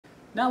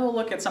Now we'll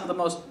look at some of the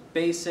most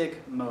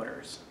basic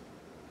motors.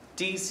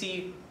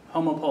 DC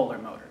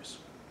homopolar motors.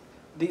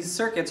 These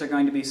circuits are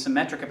going to be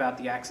symmetric about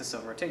the axis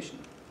of rotation.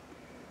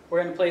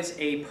 We're going to place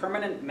a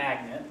permanent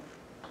magnet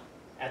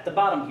at the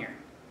bottom here.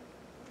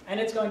 And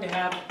it's going to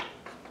have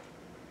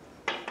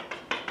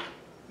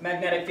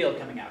magnetic field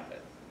coming out of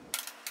it.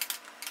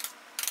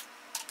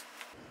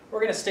 We're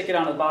going to stick it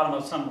on the bottom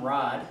of some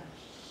rod.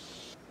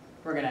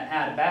 We're going to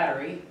add a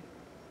battery.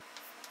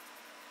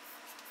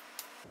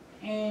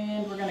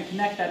 And we're going to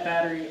connect that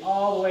battery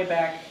all the way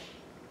back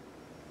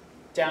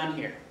down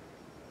here.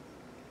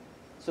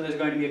 So there's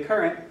going to be a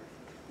current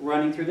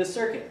running through this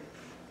circuit.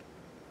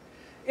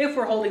 If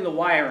we're holding the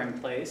wire in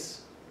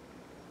place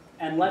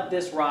and let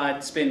this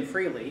rod spin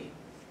freely,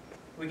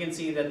 we can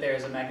see that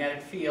there's a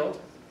magnetic field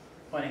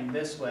pointing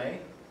this way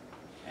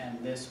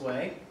and this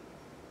way,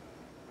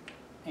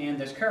 and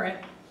there's current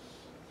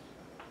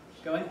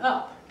going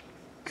up.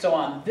 So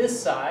on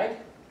this side,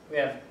 we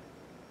have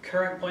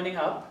current pointing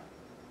up,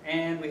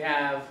 and we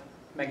have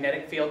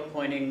magnetic field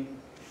pointing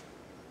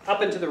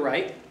up and to the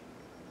right.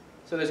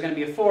 So there's going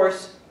to be a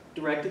force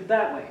directed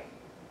that way,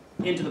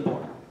 into the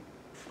board.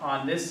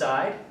 On this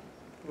side,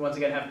 we once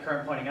again have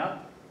current pointing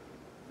up.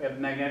 We have a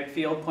magnetic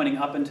field pointing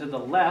up and to the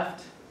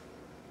left.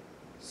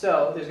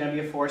 So there's going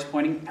to be a force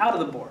pointing out of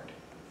the board.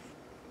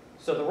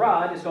 So the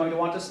rod is going to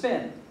want to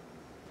spin.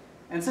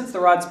 And since the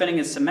rod spinning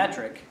is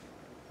symmetric,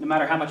 no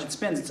matter how much it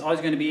spins, it's always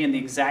going to be in the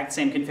exact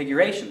same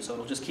configuration, so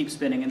it'll just keep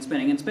spinning and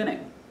spinning and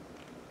spinning.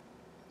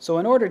 So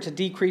in order to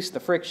decrease the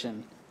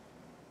friction,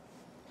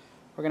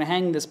 we're going to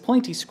hang this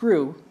pointy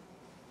screw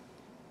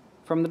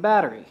from the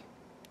battery.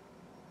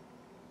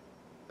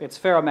 It's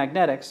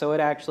ferromagnetic, so it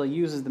actually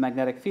uses the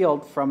magnetic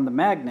field from the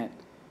magnet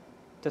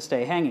to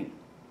stay hanging.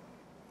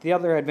 The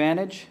other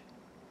advantage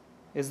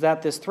is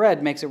that this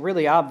thread makes it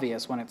really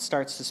obvious when it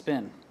starts to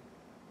spin.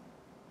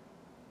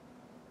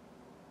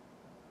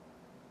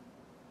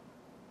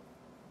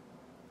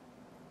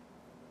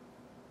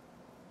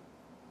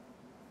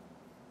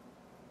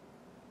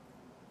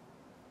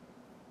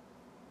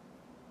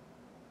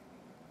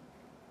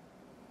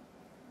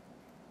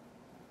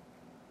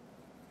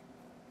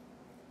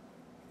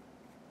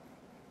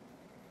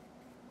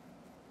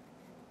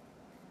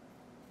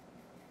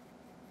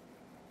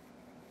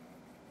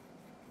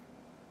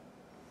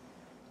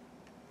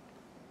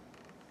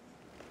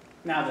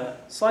 Now the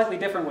slightly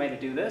different way to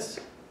do this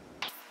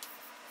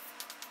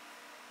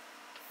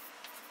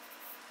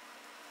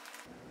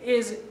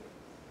is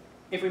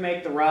if we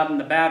make the rod and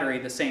the battery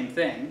the same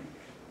thing,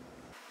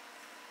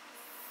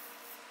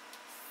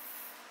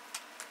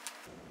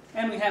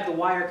 and we have the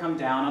wire come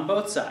down on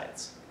both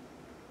sides.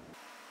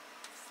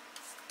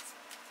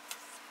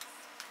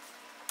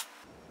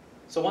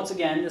 So once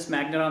again, this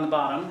magnet on the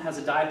bottom has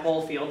a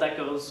dipole field that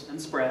goes and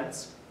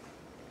spreads,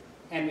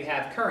 and we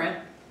have current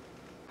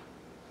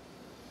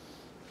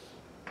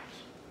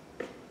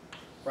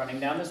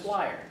running down this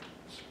wire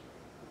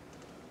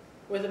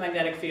with a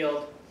magnetic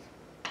field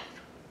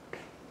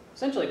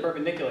essentially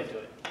perpendicular to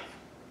it.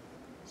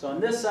 So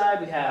on this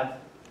side we have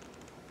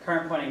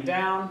current pointing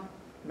down,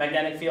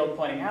 magnetic field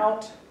pointing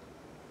out.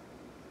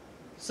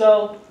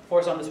 So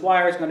force on this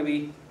wire is going to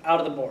be out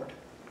of the board.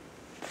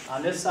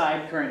 On this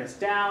side, current is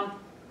down,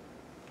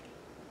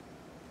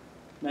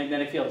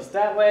 magnetic field is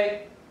that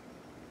way,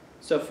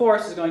 so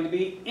force is going to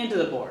be into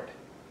the board.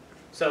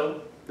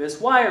 So this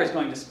wire is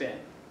going to spin.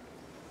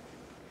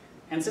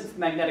 And since the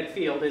magnetic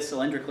field is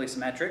cylindrically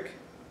symmetric,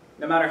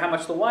 no matter how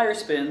much the wire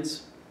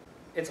spins,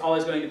 it's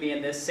always going to be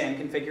in this same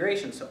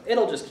configuration, so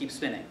it'll just keep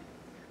spinning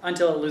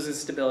until it loses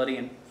stability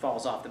and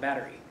falls off the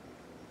battery.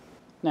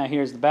 Now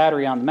here's the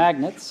battery on the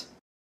magnets,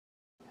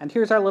 and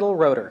here's our little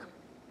rotor.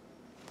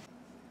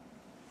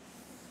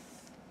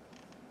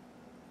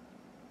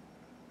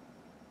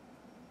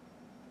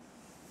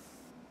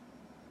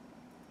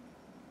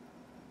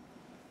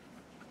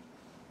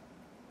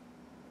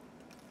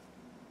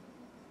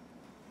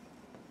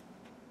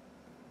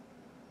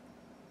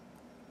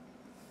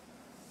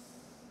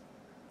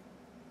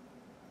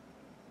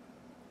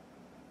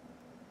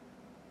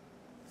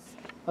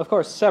 Of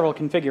course, several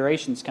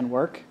configurations can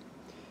work.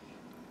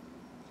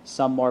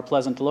 Some more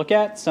pleasant to look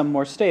at, some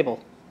more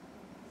stable.